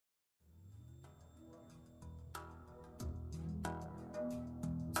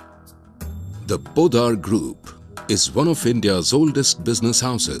The Poddar Group is one of India's oldest business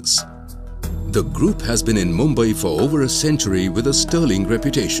houses. The group has been in Mumbai for over a century with a sterling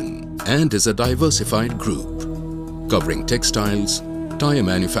reputation and is a diversified group covering textiles, tyre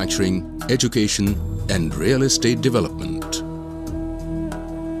manufacturing, education and real estate development.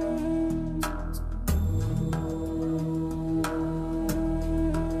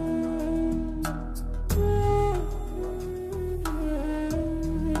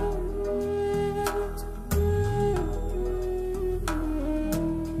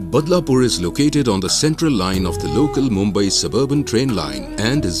 Badlapur is located on the central line of the local Mumbai suburban train line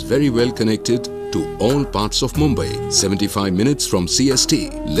and is very well connected to all parts of Mumbai. 75 minutes from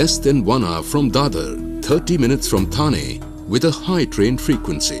CST, less than 1 hour from Dadar, 30 minutes from Thane with a high train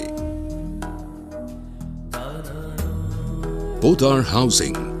frequency. Poddar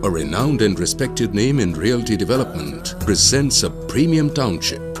Housing, a renowned and respected name in realty development, presents a premium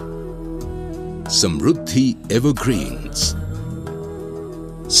township. Samrudhi Evergreens.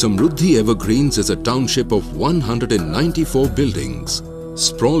 Samrudhi Evergreens is a township of 194 buildings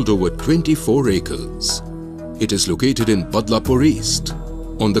sprawled over 24 acres. It is located in Badlapur East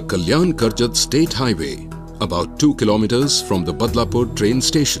on the Kalyan Karjat State Highway, about 2 kilometers from the Badlapur train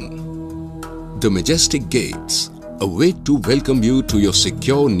station. The majestic gates await to welcome you to your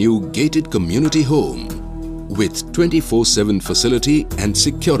secure new gated community home with 24/7 facility and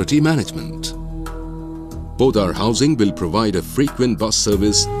security management. Poddar Housing will provide a frequent bus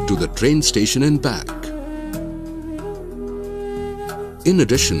service to the train station and back. In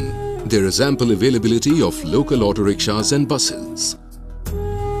addition, there is ample availability of local auto rickshaws and buses.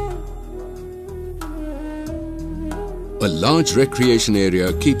 A large recreation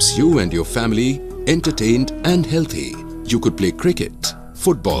area keeps you and your family entertained and healthy. You could play cricket,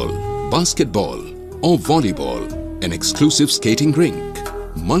 football, basketball or volleyball, an exclusive skating rink,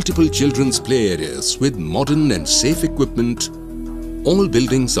 multiple children's play areas with modern and safe equipment. All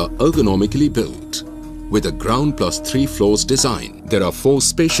buildings are ergonomically built with a ground plus 3 floors design. There are 4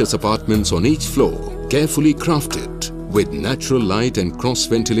 spacious apartments on each floor, carefully crafted with natural light and cross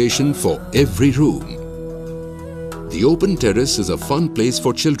ventilation for every room. The open terrace is a fun place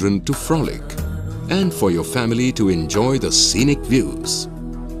for children to frolic and for your family to enjoy the scenic views.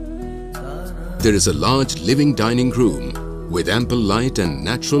 There is a large living dining room with ample light and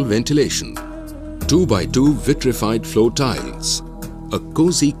natural ventilation, 2x2 vitrified floor tiles, a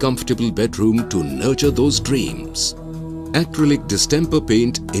cozy comfortable bedroom to nurture those dreams, acrylic distemper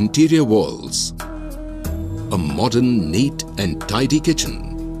paint interior walls, a modern, neat and tidy kitchen,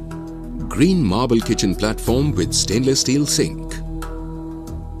 green marble kitchen platform with stainless steel sink,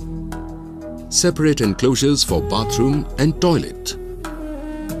 separate enclosures for bathroom and toilet,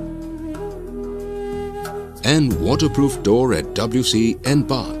 and waterproof door at WC and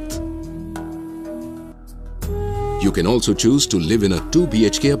bath. You can also choose to live in a 2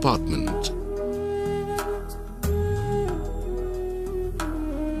 BHK apartment.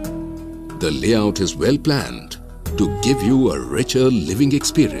 The layout is well planned to give you a richer living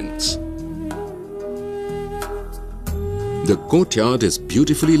experience. The courtyard is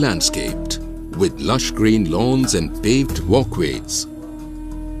beautifully landscaped with lush green lawns and paved walkways.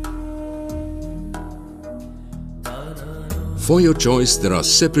 For your choice, there are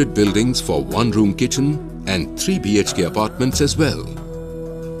separate buildings for 1-room kitchen and 3 BHK apartments as well.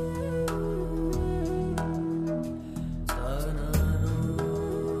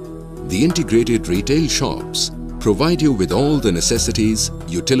 The integrated retail shops provide you with all the necessities,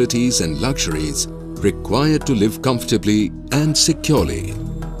 utilities and luxuries required to live comfortably and securely.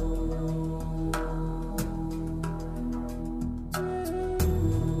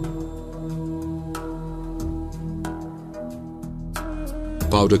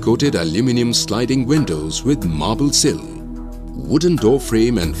 Powder-coated aluminium sliding windows with marble sill, wooden door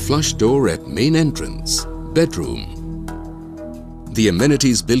frame and flush door at main entrance, bedroom. The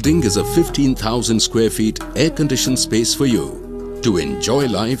amenities building is a 15,000 square feet air-conditioned space for you to enjoy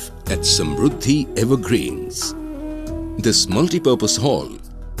life at Samrudhi Evergreens. This multi-purpose hall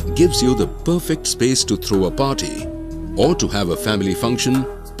gives you the perfect space to throw a party or to have a family function,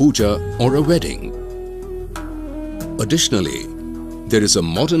 puja or a wedding. Additionally, there is a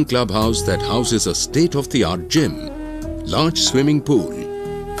modern clubhouse that houses a state-of-the-art gym, large swimming pool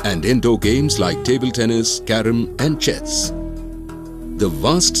and indoor games like table tennis, carom and chess. The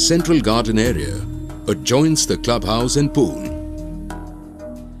vast central garden area adjoins the clubhouse and pool.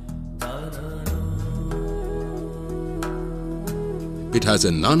 It has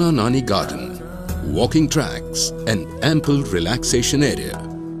a Nana Nani garden, walking tracks and ample relaxation area.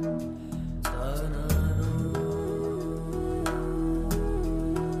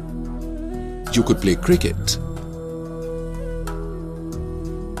 You could play cricket,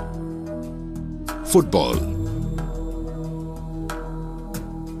 football,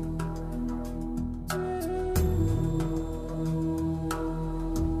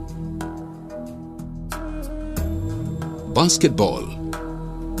 basketball,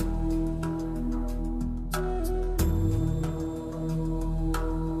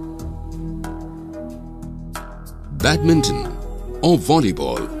 badminton or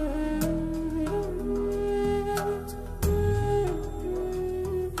volleyball.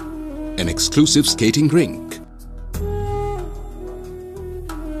 An exclusive skating rink.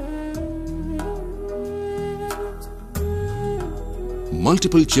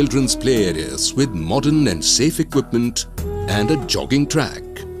 Multiple children's play areas with modern and safe equipment and a jogging track.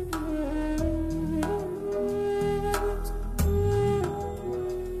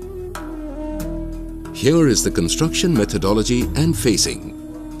 Here is the construction methodology and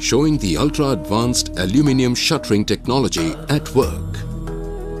facing, showing the ultra-advanced aluminium shuttering technology at work,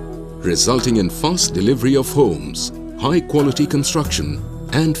 resulting in fast delivery of homes, high-quality construction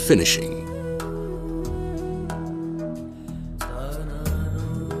and finishing.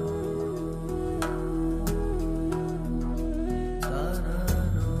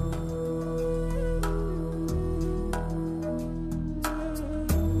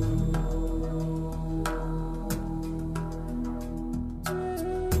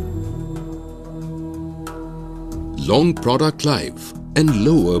 Long product life and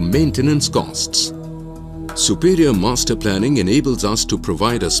lower maintenance costs. Superior master planning enables us to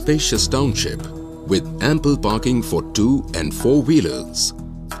provide a spacious township with ample parking for 2- and 4-wheelers,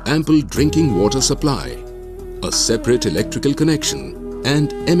 ample drinking water supply, a separate electrical connection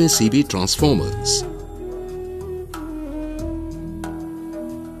and MSEB transformers.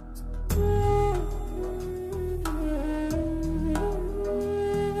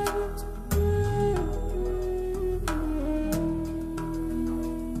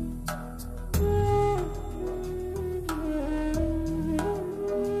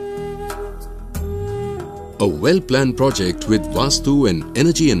 A well-planned project with Vastu and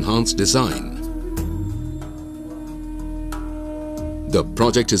energy-enhanced design. The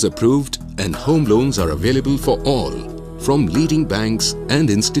project is approved and home loans are available for all from leading banks and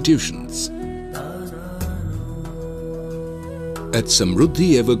institutions. At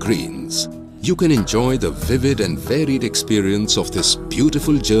Samrudhi Evergreens, you can enjoy the vivid and varied experience of this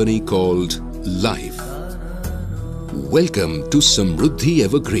beautiful journey called life. Welcome to Samrudhi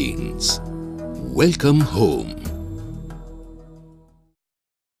Evergreens. Welcome home.